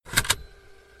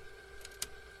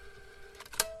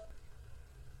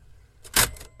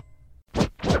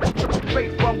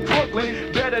straight from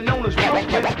Brooklyn, better known as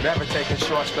Brooklyn. Never taking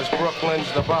shorts cause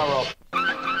Brooklyn's the borough.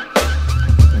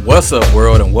 What's up,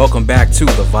 world, and welcome back to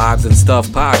the Vibes and Stuff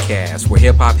podcast, where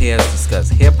hip-hop heads discuss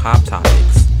hip-hop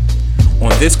topics. On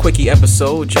this quickie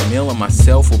episode, Jamil and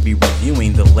myself will be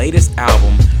reviewing the latest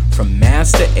album from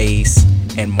Masta Ace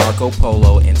and Marco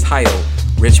Polo entitled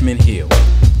Richmond Hill.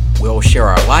 We'll share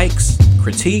our likes,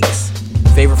 critiques,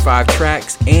 favorite 5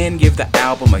 tracks, and give the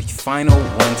album a final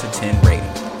 1 to 10 rating.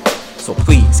 So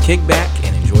please kick back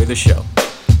and enjoy the show.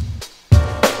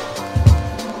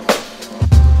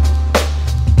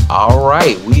 All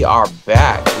right, we are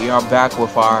back. We are back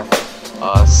with our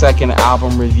second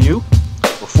album review.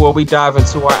 Before we dive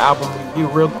into our album review,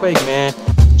 real quick, man,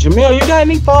 Jamil, you got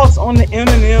any thoughts on the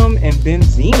Eminem and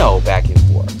Benzino back and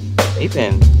forth? They've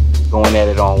been going at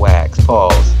it on wax.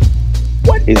 Pause.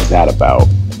 What is that about?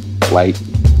 Like,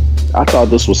 I thought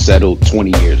this was settled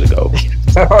 20 years ago.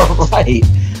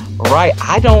 Right.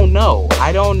 I don't know.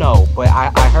 But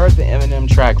I heard the Eminem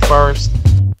track first.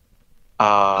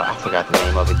 I forgot the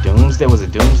name of it. Doomsday? Was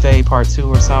it Doomsday Part 2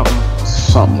 or something?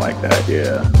 Something like that,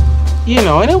 yeah. You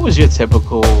know, and it was your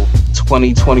typical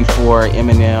 2024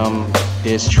 Eminem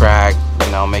diss track,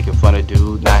 you know, making fun of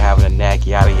dude not having a neck,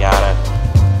 yada yada.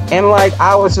 And like,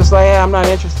 I was just like, hey, I'm not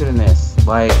interested in this.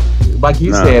 Like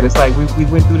you said, it's like we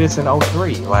went through this in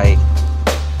 03. Like,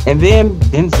 and then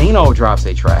Benzino drops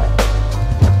a track.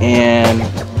 And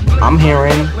I'm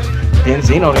hearing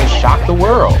Benzino then shock the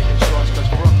world.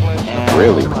 And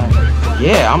really?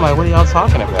 I'm like, what are y'all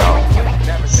talking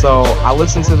about? So I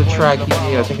listened to the track he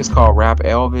did. I think it's called Rap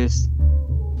Elvis.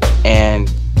 And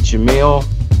Jamil,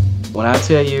 when I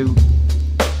tell you,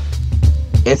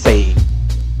 it's a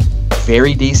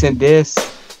very decent diss.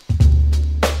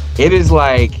 It is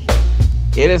like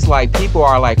people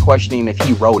are like questioning if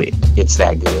he wrote it. It's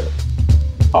that good.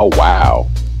 Oh wow.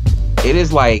 It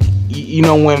is like, you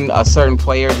know, when a certain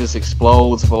player just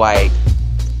explodes for like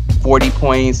 40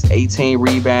 points, 18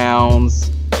 rebounds,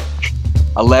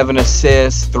 11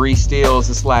 assists, 3 steals.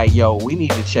 It's like, yo, we need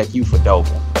to check you for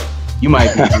doping. You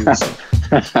might be using.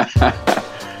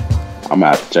 I'm gonna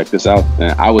have to check this out.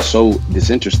 And I was so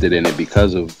disinterested in it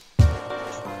because of,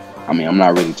 I mean, I'm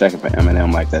not really checking for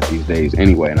Eminem like that these days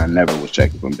anyway, and I never was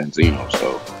checking for Benzino,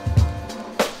 so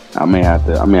I may have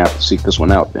to seek this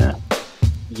one out then.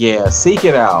 Yeah, seek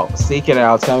it out.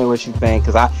 Tell me what you think,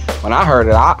 because when I heard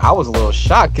it, I was a little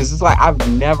shocked, because it's like I've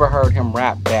never heard him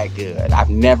rap that good. I've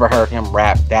never heard him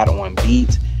rap that on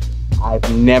beat.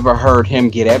 I've never heard him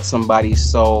get at somebody.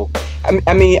 So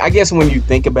I mean, I guess when you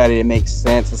think about it, it makes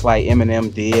sense. It's like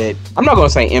Eminem did. I'm not gonna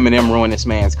say Eminem ruined this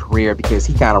man's career, because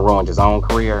he kind of ruined his own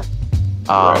career.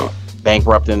 Right.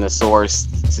 Bankrupting the Source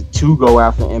to go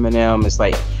after Eminem. It's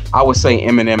like, I would say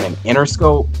Eminem and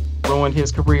Interscope ruined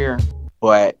his career.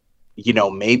 But, you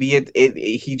know, maybe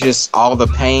he just, all the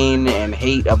pain and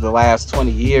hate of the last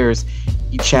 20 years,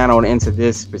 he channeled into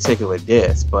this particular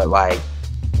diss. But like,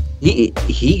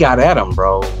 he got at him,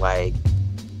 bro. Like,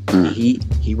 he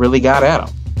really got at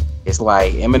him. It's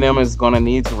like Eminem is gonna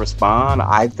need to respond.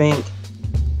 I think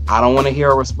I don't want to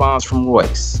hear a response from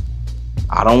Royce.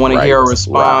 I don't want to hear a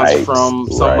response from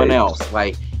someone else.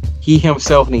 Like, he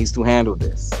himself needs to handle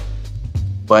this.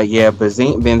 But yeah,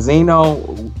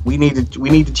 Benzino, we need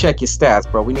to check your stats,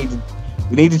 bro. We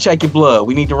need to check your blood.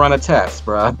 We need to run a test,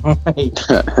 bro.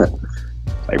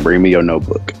 Like, bring me your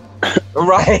notebook.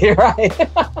 Right.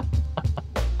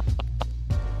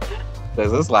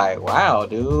 Because it's like, wow,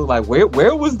 dude. Like,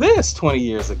 where was this 20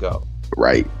 years ago?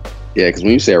 Right. Yeah, because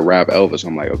when you say Rap Elvis,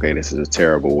 I'm like, okay, this is a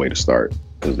terrible way to start,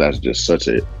 because that's just such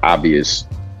an obvious,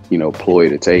 you know, ploy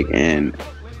to take, and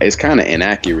it's kind of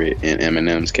inaccurate in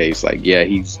Eminem's case. Like, yeah,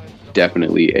 he's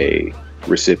definitely a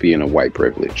recipient of white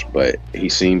privilege, but he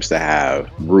seems to have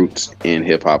roots in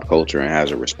hip hop culture and has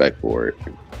a respect for it.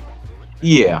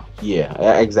 Yeah,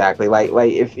 exactly. Like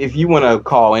if you want to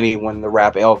call anyone the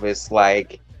Rap Elvis,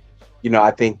 like, you know, I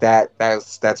think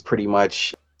that's pretty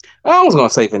much. I was gonna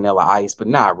say Vanilla Ice, but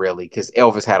not really, because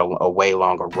Elvis had a way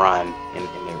longer run in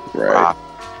the rock.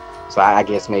 So I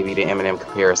guess maybe the Eminem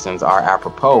comparisons are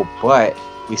apropos, but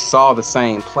we saw the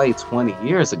same play 20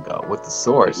 years ago with The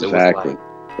Source. Exactly.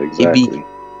 It was like,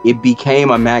 it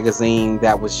became a magazine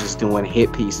that was just doing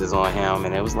hit pieces on him,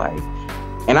 and it was like,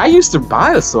 and I used to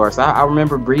buy The Source. I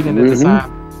remember reading it at the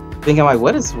time, thinking like,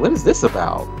 what is this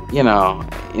about? You know,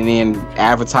 and then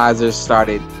advertisers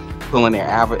started pulling their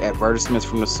advertisements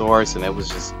from The Source, and it was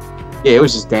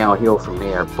just downhill from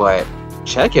there. But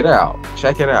check it out.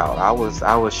 I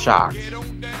was shocked.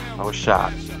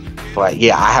 But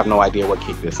yeah, I have no idea what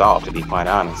kicked this off, to be quite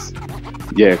honest.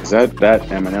 Yeah, because that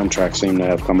Eminem track seemed to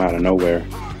have come out of nowhere.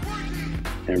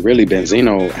 And really,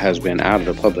 Benzino has been out of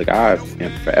the public eye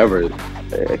in forever,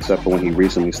 except for when he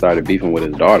recently started beefing with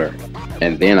his daughter.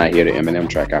 And then I hear the Eminem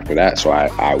track after that, so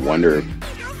I wonder if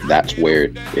that's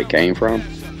where it came from.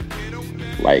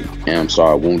 Like, Em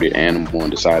saw a wounded animal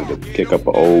and decided to kick up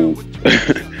a old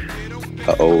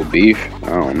beef. I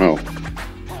don't know.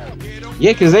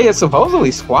 Yeah, because they had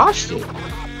supposedly squashed it.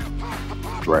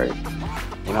 Right.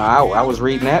 You know, I was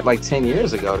reading that like 10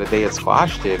 years ago that they had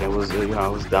squashed it. It was, you know,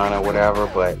 it was done or whatever.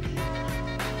 But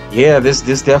yeah, this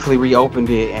definitely reopened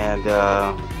it. And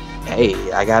hey,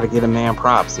 I got to give a man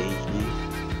props. He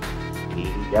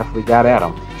definitely got at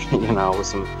him. You know,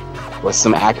 with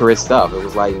some accurate stuff. It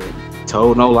was like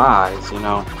told no lies. You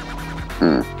know.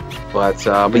 But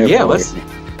yeah,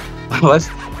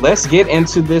 let's get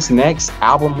into this next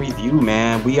album review,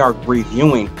 man. We are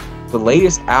reviewing the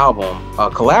latest album, a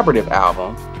collaborative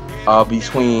album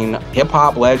between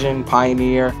hip-hop legend,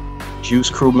 pioneer, Juice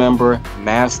Crew member,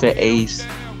 Masta Ace,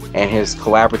 and his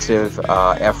collaborative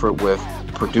effort with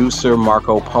producer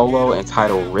Marco Polo,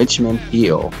 entitled Richmond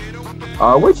Hill,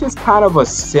 which is kind of a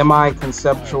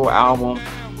semi-conceptual album.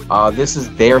 This is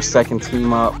their second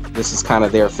team up. This is kind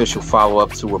of their official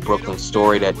follow-up to a Brooklyn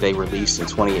Story that they released in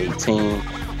 2018.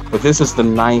 But this is the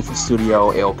 9th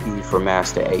studio LP for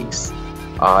Masta Ace.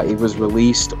 It was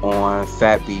released on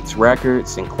Fat Beats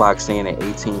Records and clocks in at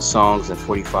 18 songs and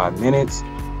 45 minutes.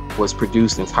 Was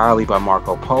produced entirely by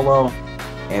Marco Polo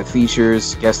and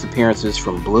features guest appearances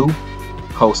from Blue,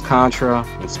 Coast Contra,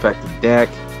 Inspector Deck,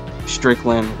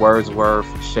 Strickland, Wordsworth,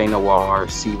 Shay Noir,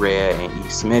 C-Red, and E.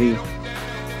 Smitty.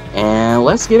 And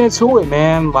let's get into it,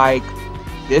 man. Like,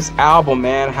 this album,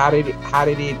 man, how did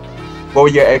it, what were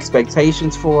your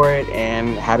expectations for it,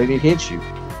 and how did it hit you?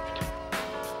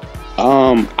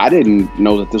 I didn't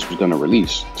know that this was gonna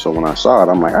release, so when I saw it,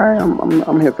 I'm like, all right,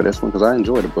 I'm here for this one because I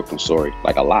enjoyed the Brooklyn Story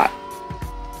like a lot.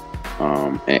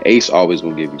 And Ace always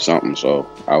gonna give you something, so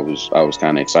I was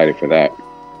kind of excited for that.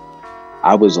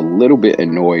 I was a little bit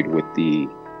annoyed with the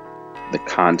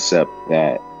concept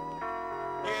that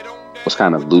was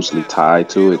kind of loosely tied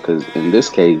to it, because in this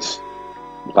case,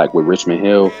 like with Richmond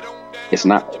Hill, it's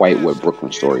not quite what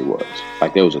Brooklyn Story was.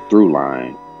 Like, there was a through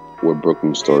line with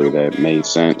Brooklyn Story that made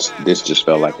sense. This just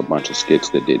felt like a bunch of skits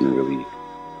that didn't really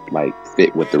like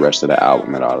fit with the rest of the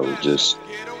album at all. It was just,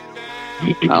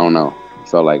 I don't know. It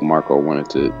felt like Marco wanted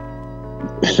to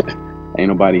ain't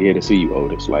nobody here to see you,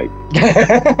 Otis. Like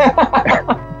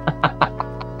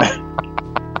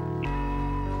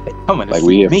like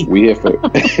we here for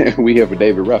we here for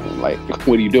David Ruffin. Like,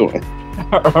 what are you doing?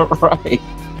 Right.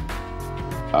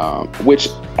 Which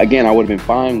again, I would have been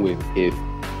fine with if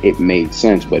it made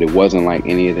sense, but it wasn't like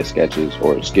any of the sketches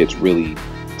or skits really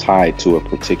tied to a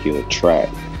particular track.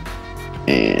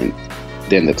 And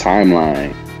then the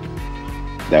timeline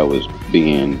that was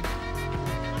being,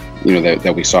 you know,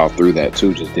 that we saw through that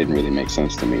too just didn't really make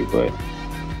sense to me. But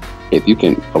if you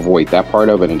can avoid that part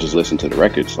of it and just listen to the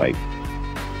records, like,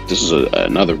 this is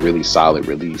another really solid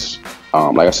release.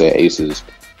 Like I said, Ace is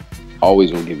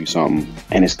always gonna give you something,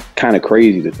 and it's kind of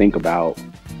crazy to think about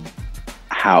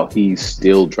how he's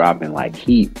still dropping like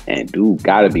heat, and dude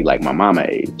gotta be like my mama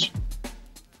age.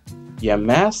 Yeah,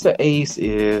 Masta Ace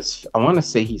is, I want to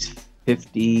say he's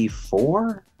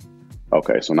 54.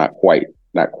 Okay, so not quite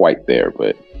there,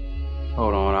 but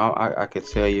hold on, I could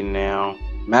tell you now.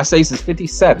 Masta Ace is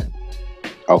 57.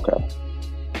 Okay,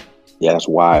 yeah, that's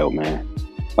wild, man.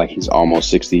 Like, he's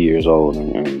almost 60 years old,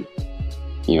 and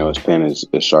you know, his pen is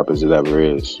as sharp as it ever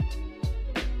is.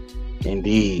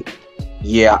 Indeed.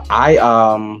 Yeah,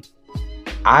 I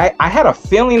had a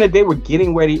feeling that they were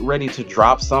getting ready to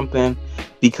drop something,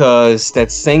 because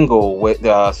that single with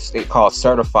it called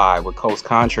Certified with Coast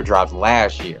Contra dropped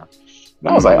last year. And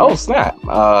I was like, oh snap,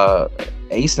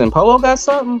 Ace and Polo got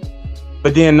something?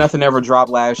 But then nothing ever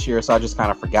dropped last year, so I just kind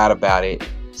of forgot about it.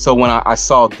 So when I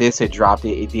saw this had dropped,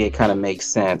 it did kind of make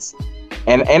sense.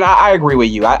 And I agree with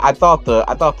you. I thought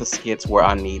the skits were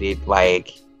unneeded.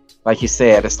 Like you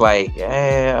said, it's like,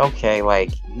 okay, like,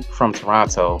 you from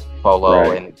Toronto, Polo,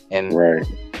 right. and right.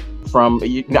 From,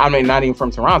 I mean, not even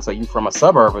from Toronto, you from a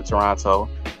suburb of Toronto.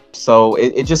 So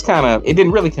it just kind of, it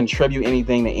didn't really contribute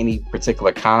anything to any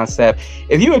particular concept.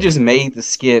 If you had just made the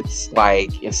skits,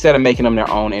 like, instead of making them their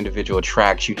own individual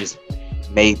tracks, you just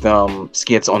made them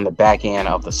skits on the back end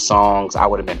of the songs, I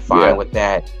would have been fine with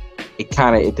that. It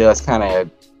does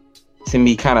to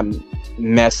me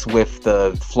mess with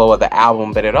the flow of the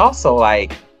album, but it also,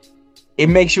 like, it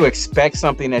makes you expect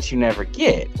something that you never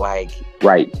get. Like,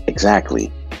 right,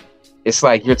 exactly. It's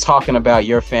like you're talking about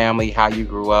your family, how you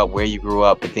grew up, where you grew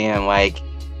up, but then, like,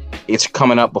 it's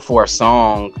coming up before a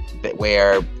song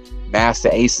where Master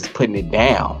Ace is putting it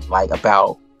down, like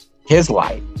about his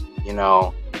life, you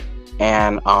know,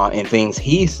 and things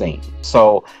he's seen.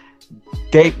 So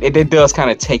it does kind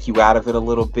of take you out of it a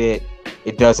little bit.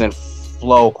 It doesn't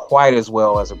flow quite as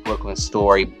well as a Brooklyn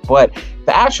story, but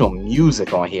the actual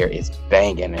music on here is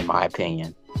banging, in my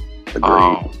opinion.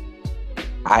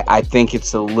 I think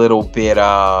it's a little bit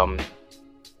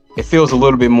it feels a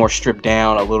little bit more stripped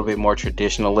down, a little bit more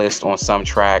traditionalist on some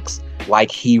tracks, like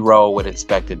Hero with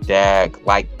Inspector Dag,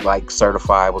 like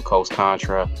Certified with Coast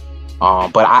Contra.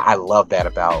 But I love that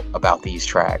about these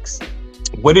tracks.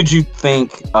 What did you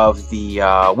think of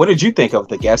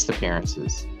the guest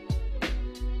appearances?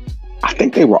 I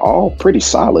think they were all pretty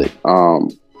solid.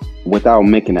 Without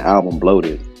making the album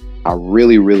bloated, I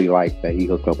really, really like that he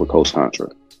hooked up with Coast Contra.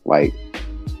 Like,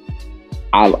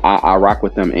 I rock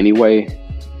with them anyway,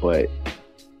 but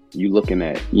you looking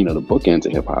at, you know, the bookends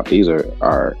of hip hop, these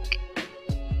are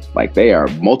like, they are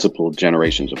multiple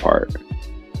generations apart.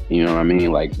 You know what I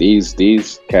mean? Like, these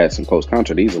cats in Coast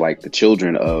Contra, these are like the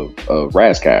children of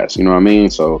Razzcast, you know what I mean?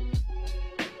 So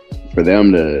for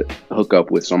them to hook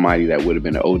up with somebody that would have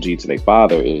been an OG to their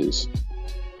father is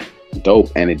dope,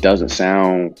 and it doesn't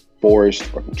sound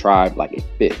forced or contrived. Like, it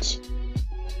fits,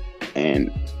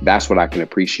 and that's what I can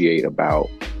appreciate about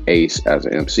Ace as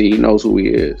an MC. He knows who he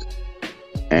is,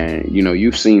 and you know,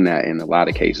 you've seen that in a lot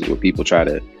of cases where people try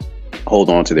to hold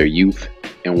on to their youth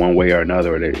in one way or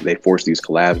another, or they force these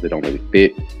collabs that don't really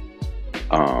fit.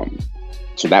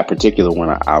 So that particular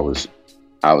one, I was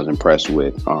impressed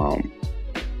with.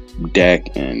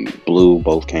 Deck and Blue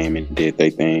both came and did their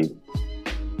thing.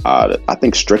 I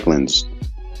think Strickland's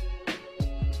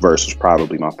verse was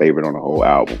probably my favorite on the whole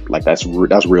album. Like, that's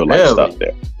real life stuff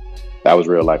there. That was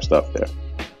real life stuff there.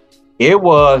 It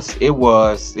was.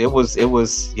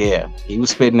 Yeah, he was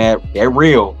spitting that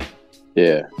real.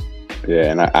 Yeah,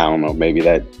 and I don't know. Maybe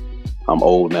that I'm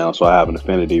old now, so I have an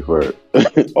affinity for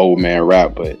old man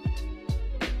rap, but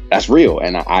that's real,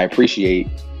 and I appreciate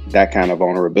that kind of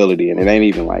vulnerability. And it ain't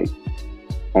even like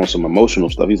on some emotional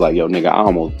stuff. He's like, yo, nigga, I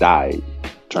almost died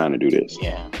trying to do this.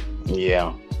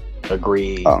 Yeah.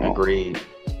 Agreed.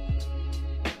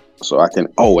 So I can.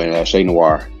 And Shay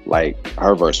Noir, like,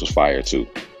 her verse was fire too.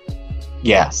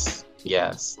 Yes.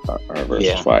 Her verse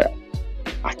was fire.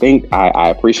 I think I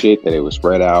appreciate that it was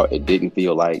spread out. It didn't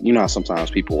feel like, you know how sometimes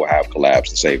people will have collabs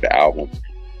to save the album.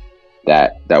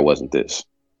 That wasn't this.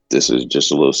 This is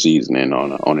just a little seasoning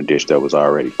on a dish that was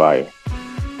already fire.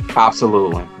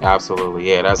 Absolutely.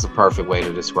 Yeah, that's the perfect way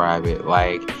to describe it.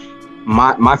 Like,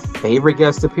 my favorite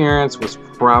guest appearance was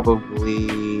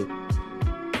probably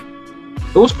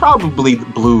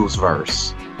the Blues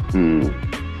verse.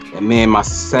 And then my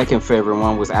second favorite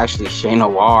one was actually Shay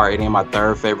Noir, and then my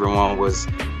third favorite one was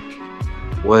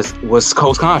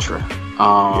Coast Contra.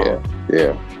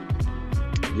 Yeah.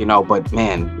 You know, but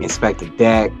man, Inspector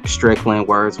Deck, Strickland,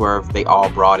 Wordsworth, they all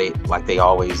brought it like they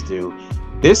always do.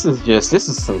 This is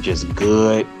some just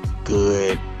good.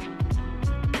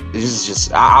 This is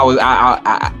just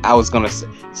I was gonna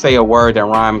say a word that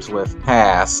rhymes with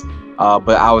pass,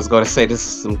 but I was gonna say this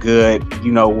is some good,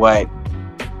 you know what,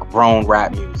 grown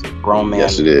rap music, grown man.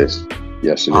 Yes, it is.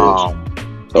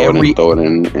 Throw it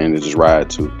in and just ride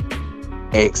too.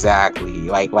 Exactly.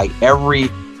 Like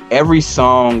every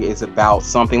song is about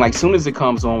something. Like, soon as it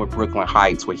comes on with Brooklyn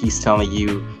Heights, where he's telling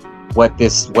you what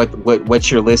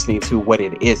you're listening to, what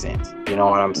it isn't. You know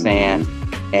what I'm saying?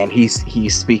 And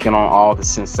he's speaking on all the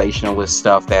sensationalist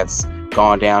stuff that's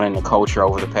gone down in the culture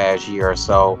over the past year or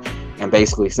so, and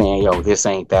basically saying, yo, this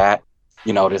ain't that.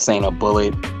 You know, this ain't a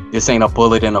bullet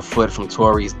in a foot from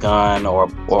Tory's gun, or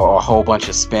a whole bunch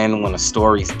of spin when the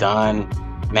story's done.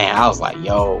 Man, I was like,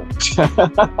 yo.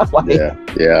 Yeah.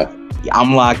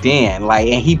 I'm locked in. Like,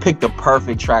 and he picked the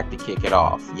perfect track to kick it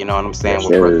off. You know what I'm saying?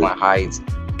 With Brooklyn Heights,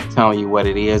 telling you what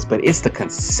it is. But it's the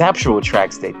conceptual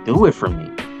tracks that do it for me.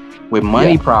 With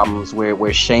Money Problems,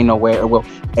 where Shay Noir, well,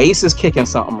 Ace is kicking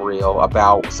something real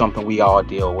about something we all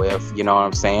deal with. You know what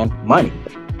I'm saying? Money.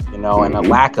 You know, and the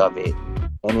lack of it.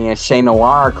 And then Shay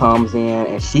Noir comes in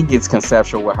and she gets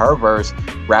conceptual with her verse,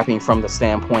 rapping from the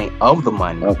standpoint of the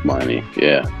money. Of money,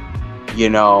 yeah. You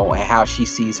know, and how she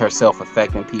sees herself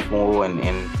affecting people and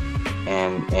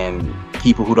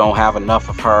people who don't have enough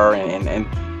of her, and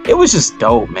it was just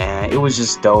dope, man. It was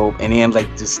just dope. And then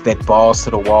like just that balls to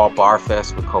the wall bar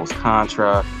fest with Coast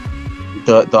Contra,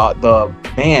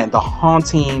 the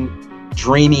haunting,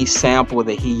 dreamy sample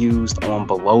that he used on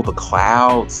Below the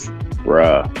Clouds,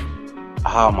 bruh.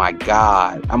 Oh my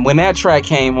God! And when that track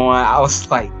came on, I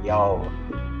was like, yo,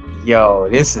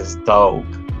 this is dope.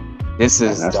 This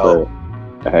is dope.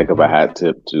 A heck of a hat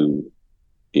tip to,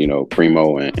 you know,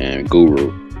 Primo and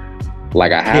Guru.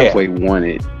 Like I halfway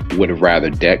would have rather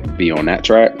Deck be on that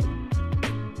track.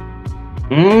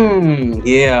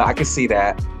 Yeah, I can see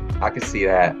that.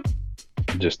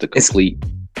 Just to complete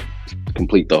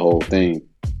the whole thing.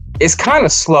 It's kind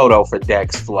of slow though for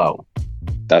Deck's flow.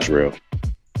 That's real.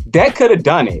 Deck could have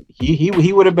done it. He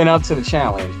would have been up to the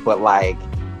challenge, but like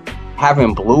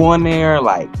having Blue on there,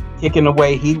 like kicking the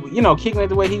way he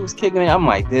was kicking it, I'm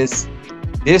like, this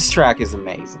track is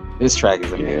amazing.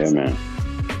 Yeah, man.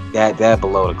 That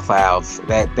Below the Clouds,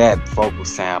 that vocal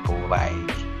sample, like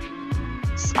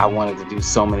I wanted to do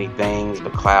so many things,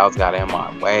 but clouds got in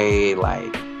my way.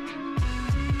 Like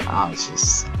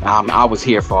I was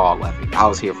here for all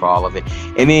of it.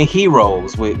 And then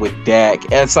Heroes with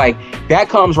Deck. It's like that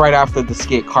comes right after the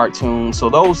skit Cartoon. So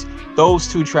those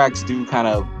two tracks do kind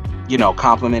of,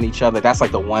 complement each other. That's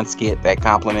like the one skit that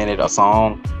complemented a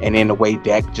song. And then the way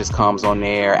Deck just comes on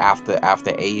there after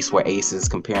Ace, where Ace is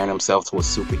comparing himself to a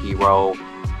superhero,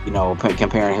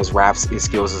 comparing his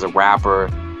skills as a rapper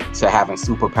to having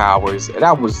superpowers.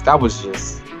 That was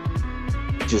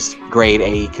just grade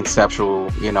A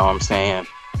conceptual,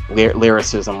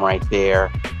 lyricism right there.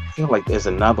 I feel like there's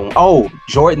another one. Oh,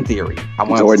 Jordan Theory. I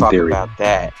want to talk about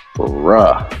that.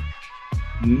 Bruh.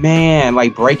 Man,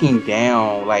 like breaking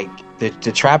down like the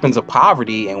trappings of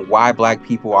poverty and why Black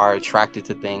people are attracted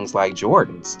to things like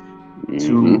Jordans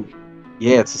to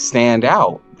stand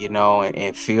out,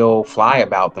 and feel fly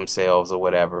about themselves or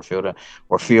whatever, feel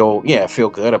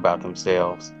good about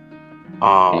themselves.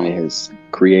 And it has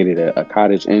created a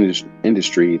cottage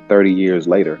industry 30 years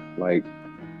later. Like,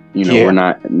 we're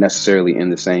not necessarily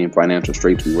in the same financial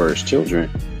straits we were as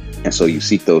children. And so you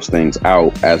seek those things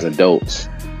out as adults.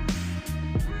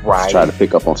 Right. To try to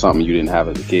pick up on something you didn't have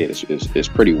as a kid. It's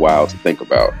pretty wild to think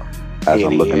about as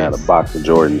I'm looking at a box of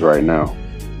Jordans right now.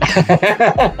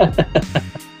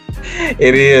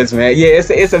 It is, man. Yeah,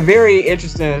 it's a very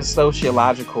interesting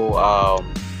sociological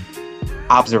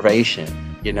observation,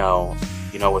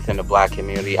 within the Black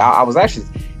community. I was actually,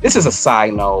 this is a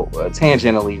side note,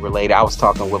 tangentially related. I was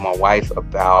talking with my wife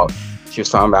about, she was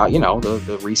talking about,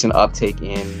 the recent uptick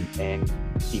in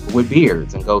people with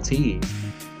beards and goatees.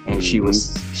 And she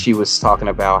was talking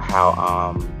about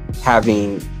how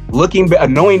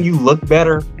knowing you look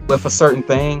better with a certain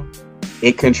thing,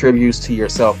 it contributes to your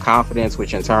self-confidence,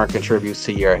 which in turn contributes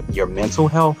to your mental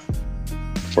health.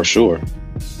 For sure.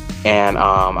 And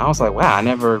I was like, wow, I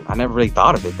never really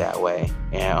thought of it that way.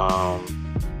 And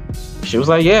she was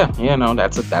like, yeah,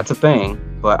 that's a thing.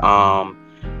 But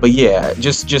yeah,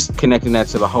 just connecting that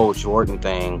to the whole Jordan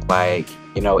thing, like,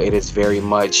 it is very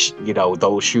much,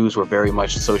 those shoes were very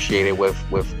much associated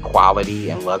with quality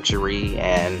and luxury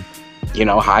and,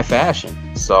 high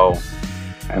fashion. So,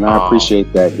 and I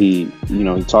appreciate that he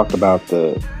talked about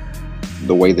the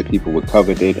way that people would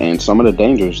covet it and some of the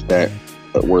dangers that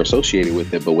were associated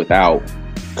with it, but without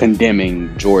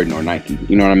condemning Jordan or Nike.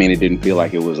 You know what I mean? It didn't feel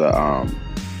like it was a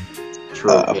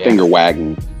finger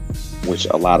wagging, which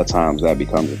a lot of times that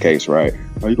becomes the case, right?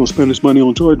 Are you gonna spend this money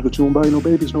on Jordan, but you won't buy no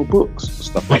babies, no books,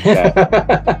 stuff like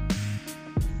that?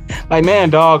 Like,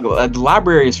 man, dog, the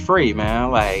library is free,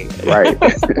 man. Like, right.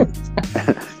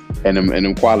 and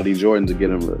them quality Jordans to get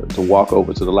them to walk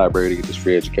over to the library to get this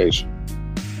free education.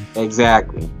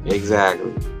 Exactly.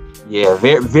 Yeah,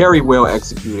 very, very well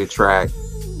executed track.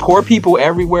 Poor People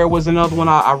Everywhere was another one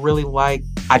I really liked.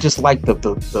 I just like the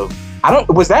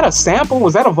was that a sample?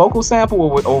 Was that a vocal sample,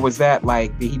 or was that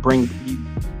like, did he bring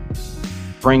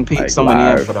like someone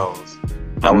live in for those?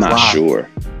 I'm not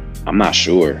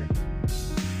sure.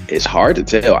 It's hard to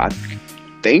tell. I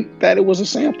think that it was a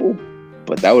sample,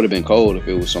 but that would have been cold if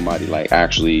it was somebody like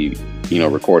actually,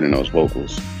 recording those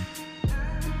vocals.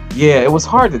 Yeah, it was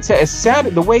hard to tell. It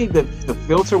sounded, the way the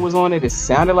filter was on it, it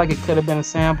sounded like it could have been a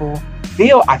sample.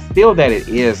 I feel that it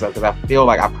is, because I feel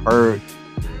like I've heard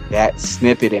that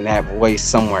snippet in that voice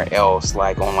somewhere else,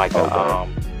 like on like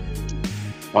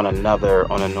on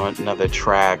another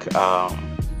track, a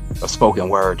spoken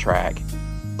word track.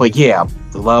 But yeah,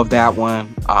 love that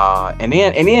one. And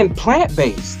then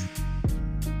plant-based.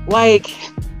 Like,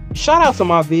 shout out to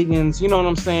my vegans, you know what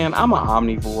I'm saying? I'm an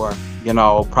omnivore,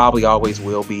 probably always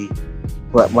will be.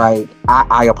 But like,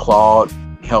 I applaud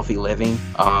healthy living.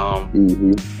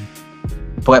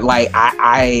 But like,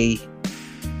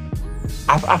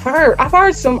 I've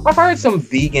heard some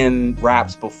vegan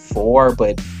raps before,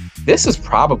 but this is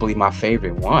probably my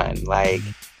favorite one. Like,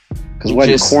 because it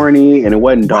wasn't corny and it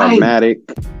wasn't dogmatic.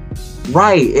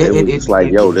 Right. It's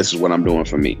like, yo, this is what I'm doing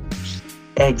for me.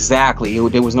 Exactly.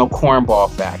 There was no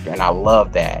cornball factor, and I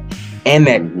love that. And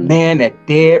that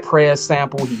dead press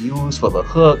sample he used for the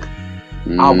hook,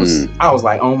 I was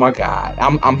like, oh my God,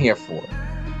 I'm here for it.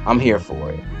 I'm here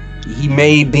for it. He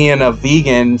made being a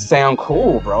vegan sound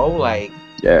cool, bro. Like,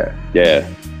 yeah.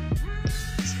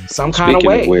 some kind of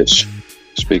way.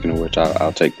 Speaking of which,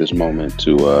 I'll take this moment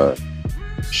to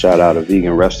shout out a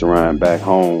vegan restaurant back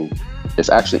home. It's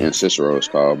actually in Cicero. It's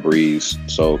called Breeze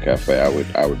Soul Cafe.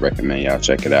 I would recommend y'all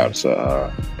check it out. It's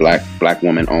a black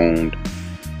woman owned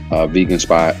vegan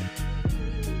spot.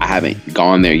 I haven't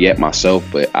gone there yet myself,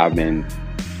 but I've been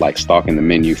like stalking the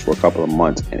menu for a couple of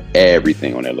months, and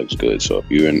everything on there looks good. So if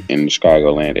you're in the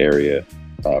Chicagoland area,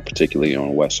 particularly on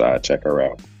the west side, check her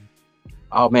out.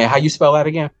 Oh man, how you spell that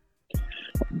again?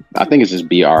 I think it's just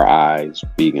BRI's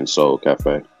Vegan Soul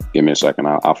Cafe. Give me a second,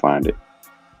 I'll find it.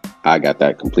 I got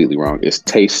that completely wrong. It's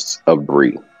Tastes of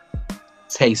Brie.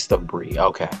 Taste of Brie.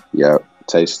 Okay. Yep.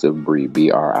 Taste of Brie.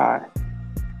 BRI.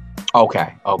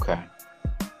 Okay.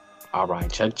 All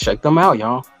right. Check them out,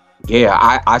 y'all.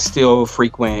 Yeah, I still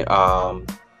frequent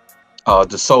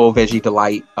the Soul Veggie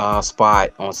Delight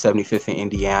spot on 75th in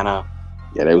Indiana.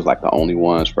 Yeah, they was like the only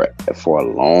ones for a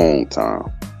long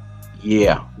time.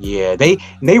 Yeah.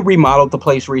 They remodeled the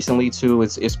place recently too.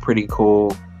 It's pretty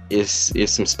cool. It's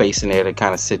some space in there to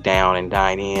kind of sit down and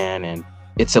dine in, and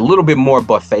it's a little bit more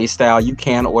buffet style. You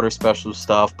can order special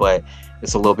stuff, but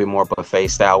it's a little bit more buffet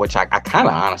style, which I kind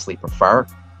of honestly prefer,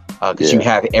 because you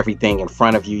have everything in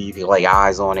front of you. You can lay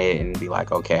eyes on it and be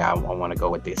like, okay, I want to go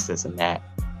with this and that.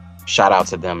 Shout out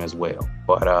to them as well,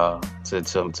 but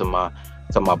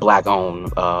to my black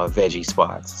owned veggie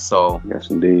spots. So yes,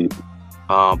 indeed.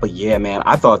 But yeah, man,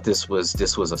 I thought this was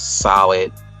a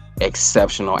solid,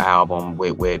 exceptional album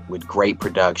with great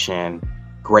production,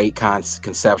 great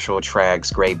conceptual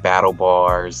tracks, great battle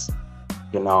bars,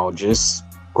 just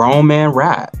grown man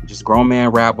rap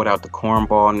without the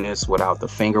cornballness, without the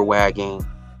finger wagging.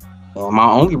 And my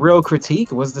only real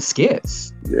critique was the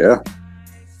skits. Yeah.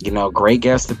 Great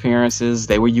guest appearances.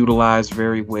 They were utilized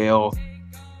very well.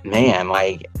 Man,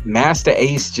 like Masta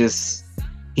Ace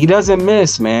he doesn't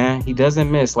miss, man. He doesn't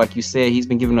miss. Like you said, he's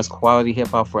been giving us quality hip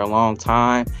hop for a long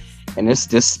time. And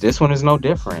this one is no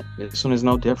different.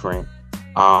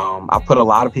 I put a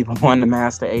lot of people on the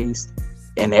Masta Ace,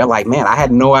 and they're like, man, I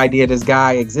had no idea this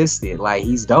guy existed. Like,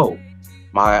 he's dope.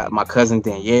 My cousin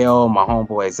Danielle, my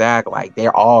homeboy Zach, like,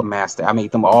 they're all I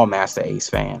made them all Masta Ace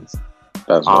fans.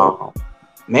 That's dope.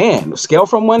 Man, scale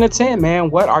from 1 to 10, man.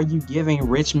 What are you giving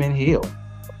Richmond Hill?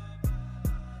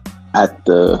 I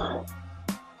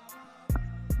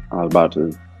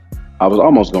was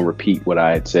almost going to repeat what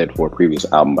I had said for a previous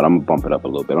album, but I'm going to bump it up a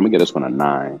little bit. I'm going to give this one a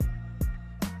 9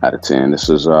 out of 10. This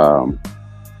is an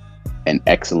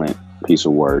excellent piece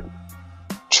of work.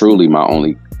 Truly, my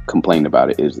only complaint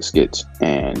about it is the skits.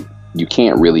 And you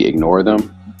can't really ignore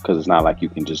them, because it's not like you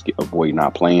can just avoid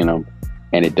not playing them.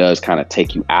 And it does kind of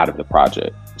take you out of the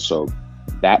project. So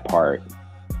that part,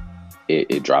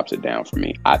 it drops it down for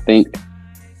me. I think,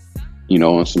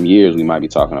 in some years, we might be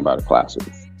talking about a classic.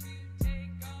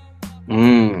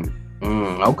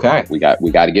 Okay. We got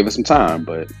to give it some time,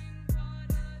 but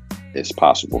it's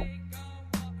possible.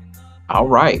 All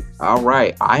right.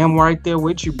 I am right there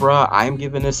with you, bro. I am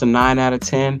giving this a 9 out of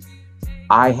 10.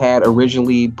 I had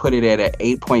originally put it at an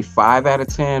 8.5 out of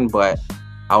 10, but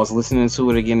I was listening to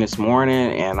it again this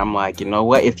morning, and I'm like, you know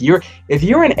what? If you're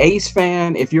an Ace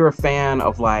fan, if you're a fan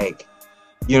of, like,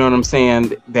 you know what I'm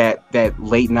saying, that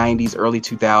late 90s, early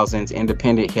 2000s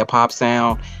independent hip hop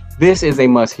sound, this is a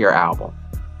must-hear album.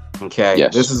 Okay,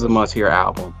 yes. This is a must-hear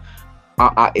album.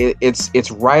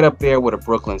 It's right up there with A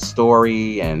Brooklyn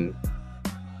Story, and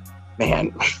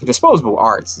man, Disposable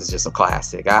Arts is just a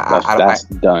classic. That's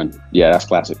done. Yeah, that's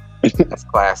classic. That's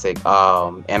classic.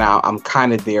 And I'm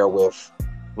kind of there with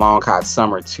Long Hot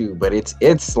Summer too, but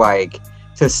it's like,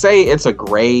 to say it's a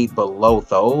grade below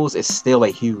those is still a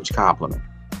huge compliment.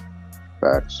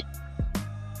 Facts.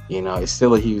 It's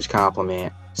still a huge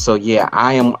compliment. So yeah,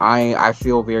 I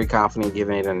feel very confident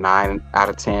giving it a 9 out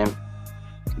of 10.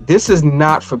 This is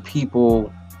not for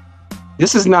people.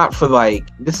 This is not for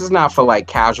like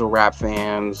casual rap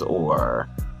fans or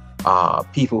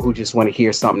people who just want to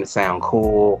hear something to sound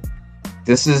cool.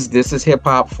 This is hip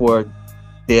hop for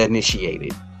the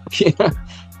initiated.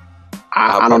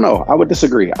 I don't know. I would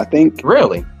disagree. I think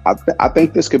really. I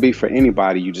think this could be for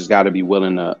anybody. You just got to be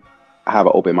willing to have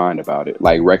an open mind about it.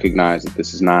 Like, recognize that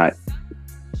this is not.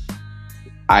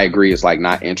 I agree, it's like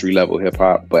not entry level hip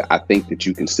hop, but I think that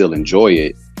you can still enjoy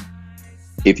it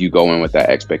if you go in with that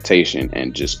expectation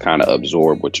and just kind of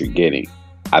absorb what you're getting.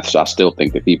 I still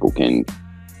think that people can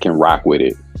rock with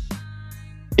it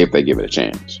if they give it a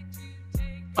chance.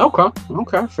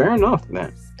 Okay, fair enough,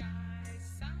 man.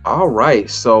 All right,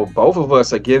 so both of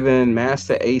us are giving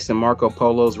Masta Ace and Marco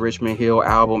Polo's Richmond Hill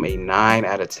album a 9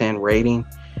 out of 10 rating.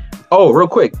 Oh, real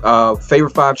quick.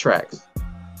 Favorite 5 tracks.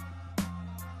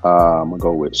 I'm gonna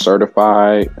go with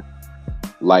Certified,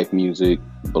 Life Music,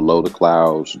 Below the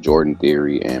Clouds, Jordan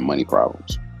Theory, and Money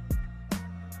Problems.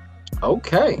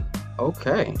 Okay.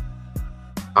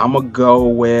 I'm gonna go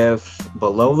with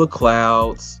Below the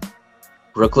Clouds,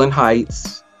 Brooklyn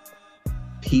Heights,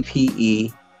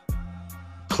 PPE,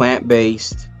 Plant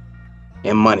Based,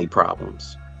 and Money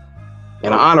Problems.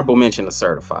 And an honorable mention to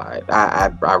Certified.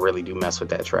 I really do mess with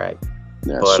that track.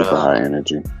 Yeah, but, super high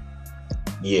energy.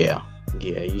 Yeah.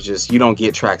 You don't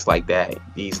get tracks like that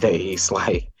these days.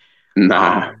 Like,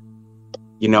 nah.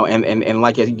 And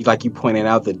like you pointed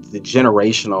out, the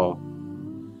generational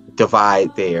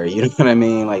divide there. You know what I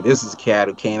mean? Like, this is a cat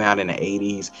who came out in the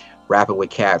 80s, rapping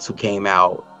with cats who came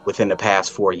out within the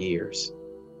past 4 years.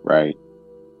 Right.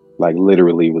 Like,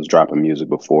 literally was dropping music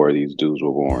before these dudes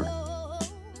were born.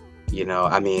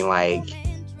 I mean, like,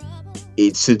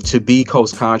 it's to be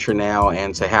Coast Contra now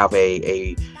and to have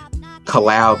a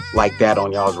collab like that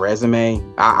on y'all's resume,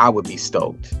 I would be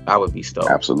stoked.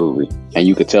 Absolutely. And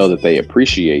you could tell that they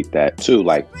appreciate that too.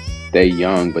 Like, they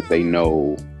young, but they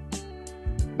know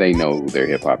their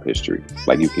hip hop history.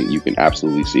 Like, you can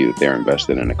absolutely see that they're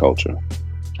invested in the culture.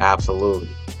 Absolutely.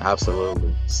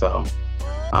 So,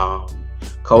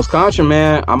 Coast Contra,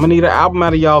 man, I'm gonna need an album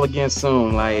out of y'all again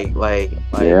soon. Like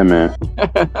yeah, man.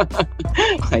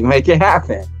 Like, make it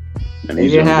happen. And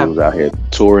these young dudes out here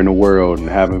touring the world and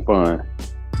having fun.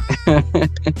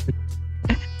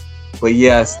 But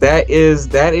yes, that is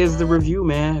the review,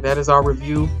 man. That is our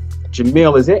review.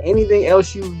 Jamil, is there anything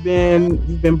else you've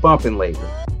been bumping lately?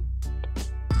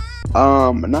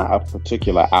 Not a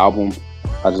particular album.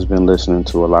 I just been listening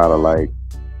to a lot of like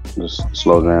just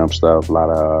slow jam stuff, a lot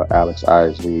of Alex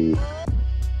Isley,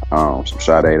 some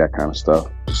Sade, that kind of stuff.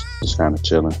 Just kind of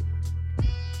chilling.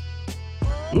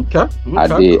 Okay.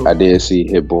 I did see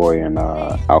Hit Boy and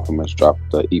Alchemist drop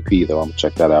the EP though. I'm gonna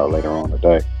check that out later on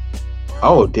today.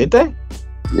 Oh, did they?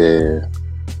 Yeah.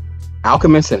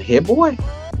 Alchemist and Hit Boy?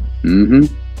 Mm-hmm.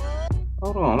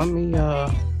 Hold on, let me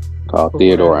called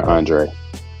Theodore and Andre.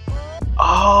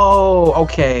 Oh,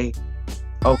 okay.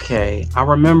 I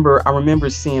remember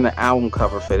seeing the album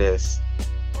cover for this.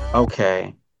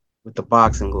 Okay. With the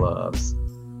boxing gloves.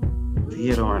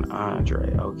 Theodore and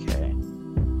Andre. Okay.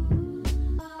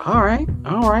 All right.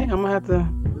 I'm gonna have to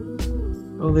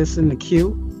go listen to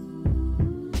Q.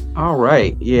 All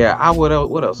right. Yeah. What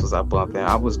else was I bumping?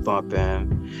 I was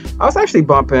actually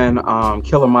bumping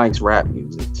Killer Mike's rap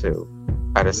music too.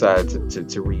 I decided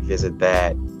to revisit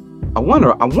that. I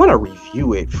wanna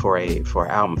review it for an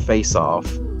album Face Off.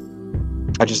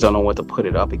 I just don't know what to put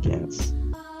it up against.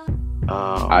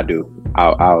 I do.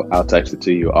 I'll text it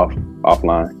to you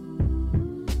offline.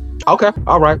 Okay.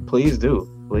 All right. Please do.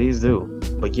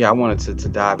 But yeah, I wanted to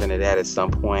dive into that at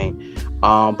some point.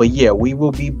 But yeah, we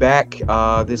will be back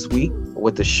this week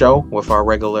with the show, with our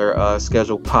regular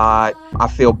scheduled pod. I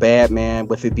feel bad, man,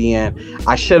 with it being,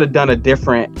 I should have done a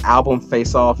different album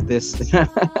Face Off this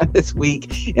this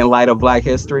week in light of Black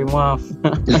History Month.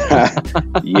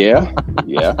 Yeah.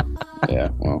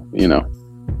 Well,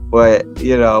 But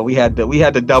we had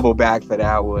to double back for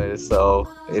that one, so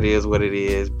it is what it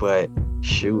is. But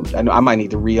shoot, I know I might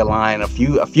need to realign a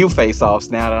few face-offs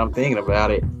now that I'm thinking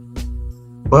about it.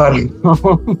 But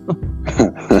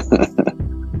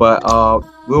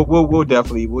we'll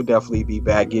definitely be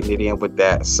back getting it in with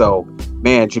that. So,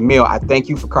 man, Jamil, I thank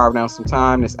you for carving out some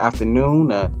time this afternoon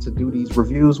to do these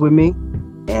reviews with me.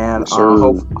 And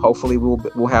hopefully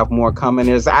we'll have more coming.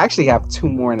 I actually have 2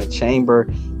 more in the chamber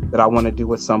that I want to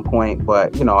do at some point,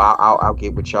 but I'll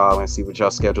get with y'all and see what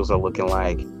y'all schedules are looking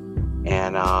like,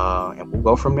 and we'll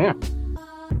go from there.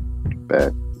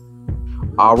 Bet.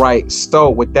 All right, so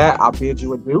with that, I'll bid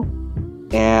you adieu,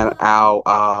 and I'll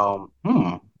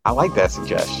I like that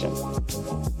suggestion.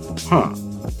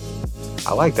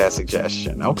 I like that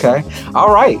suggestion. Okay.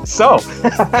 All right. So,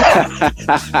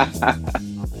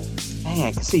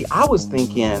 man, see, I was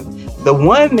thinking the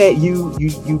one that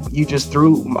you just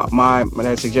threw my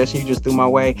that suggestion you just threw my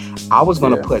way. I was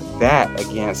gonna put that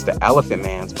against the Elephant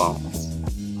Man's Bones.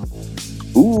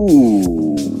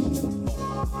 Ooh,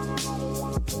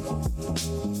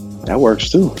 that works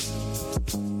too.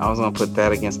 I was gonna put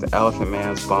that against the Elephant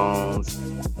Man's Bones.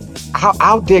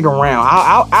 I'll dig around.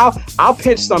 I'll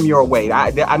pitch some your way.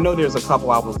 I know there's a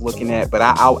couple I was looking at, but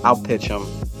I'll pitch them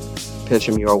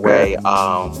your way.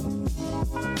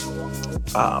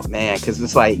 Oh man, because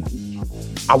it's like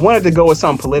I wanted to go with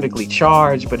something politically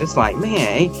charged, but it's like,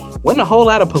 man, wasn't a whole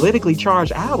lot of politically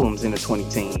charged albums in the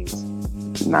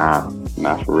 2010s. Nah,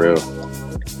 not for real.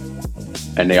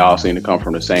 And they all seem to come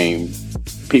from the same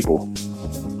people.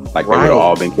 Like they would have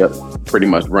all been kept pretty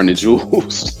much running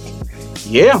jewels.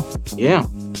 Yeah. You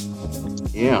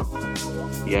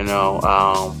know,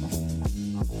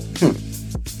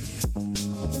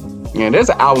 yeah, there's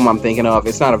an album I'm thinking of.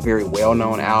 It's not a very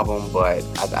well-known album, but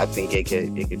I think it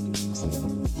could do decent.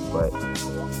 But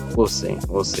we'll see.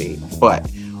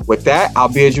 But with that, I'll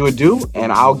bid you adieu,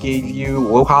 and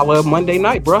we'll holla Monday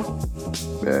night, bro.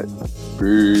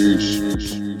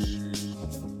 Peace.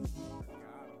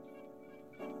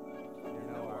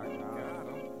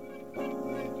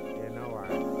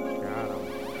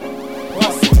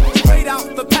 Straight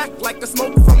out the pack like the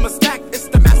smoke from a stack. It's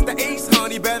the Masta Ace,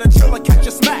 honey. Better chill or catch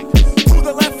a smack. To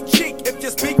the left cheek, if you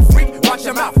speak freak, watch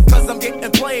your mouth. Cause I'm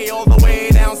getting play all the way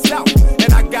down south.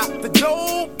 And I got the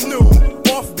dope new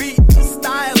offbeat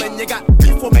style. And you got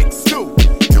beef will make stew.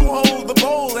 You hold the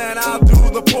bowl and I'll do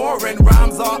the pouring.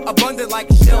 Rhymes are abundant like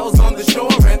shells on the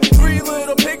shore. And 3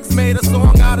 little pigs made a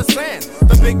song out of sand.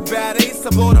 The big bad ace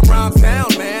to blow them rhymes down,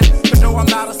 man. Cause no, I'm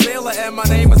not a sailor and my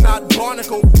name is not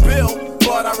Barnacle Bill.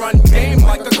 But I run game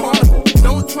like a carnival.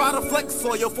 Don't try to flex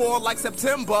or you'll fall like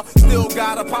September. Still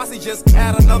got a posse, just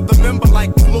add another member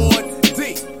like Lord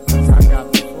D. I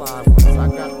got the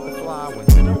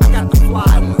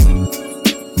fly ones.